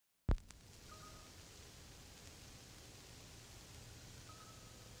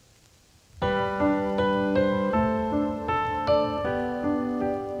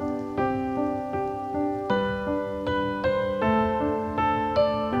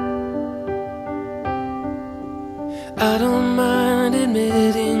I don't mind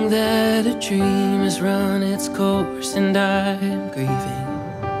admitting that a dream has run its course, and I am grieving.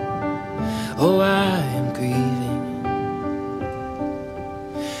 Oh, I am grieving.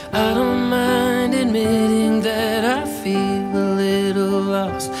 I don't mind admitting that I feel a little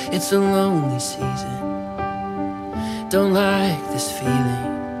lost. It's a lonely season. Don't like this feeling,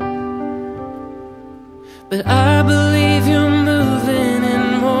 but I believe you're moving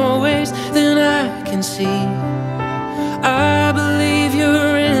in more ways than I can see. I believe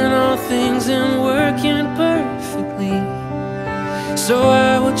you're in all things and working perfectly. So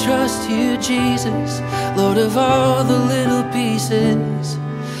I will trust you, Jesus, Lord of all the little pieces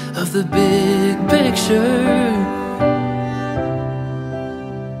of the big picture.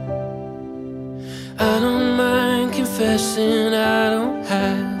 I don't mind confessing I don't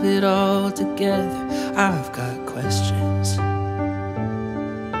have it all together. I've got questions.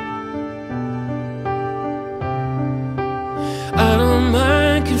 I don't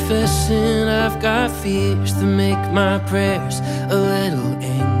mind confessing I've got fears that make my prayers a little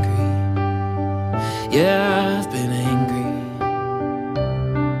angry. Yeah, I've been angry,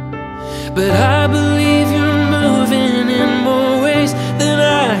 but I believe you're moving in more ways than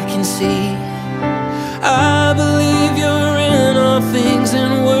I can see. I believe you're in all things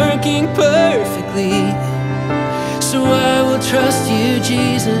and working perfectly. So I will trust you,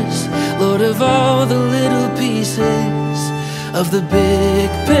 Jesus, Lord of all the little pieces of the big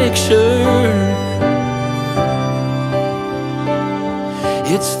picture.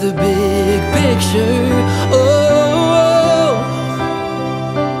 It's the big picture. Oh,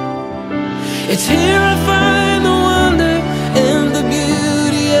 it's here I find the wonder and the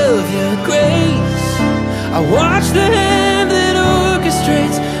beauty of your grace. I watch the hand that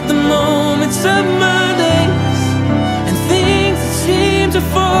orchestrates the moments of my days, and things that seem to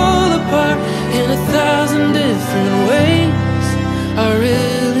fall apart in 1,000 different ways are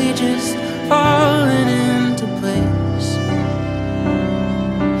really just falling into place.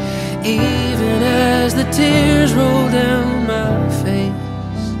 Even as the tears roll down my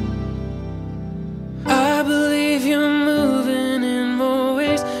face, I believe you're moving in more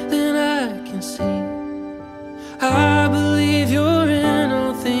ways than I can see. I believe you're in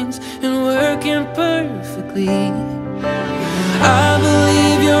all things and working perfectly. I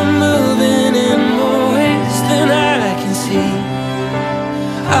believe you're moving in more ways than I can see.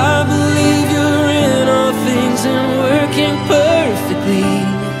 I believe you're in all things and working perfectly.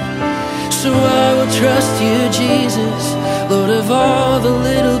 So I will trust you, Jesus, Lord of all the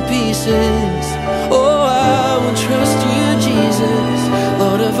little pieces. Oh, I will trust you, Jesus,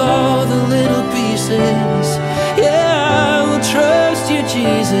 Lord of all the little pieces. Yeah, I will trust you,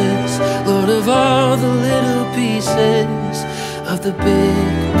 Jesus, Lord of all the little pieces of the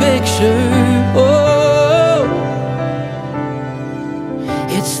big picture. Oh,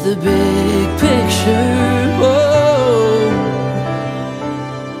 it's the big picture. Oh,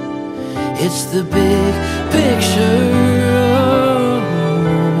 it's the big picture.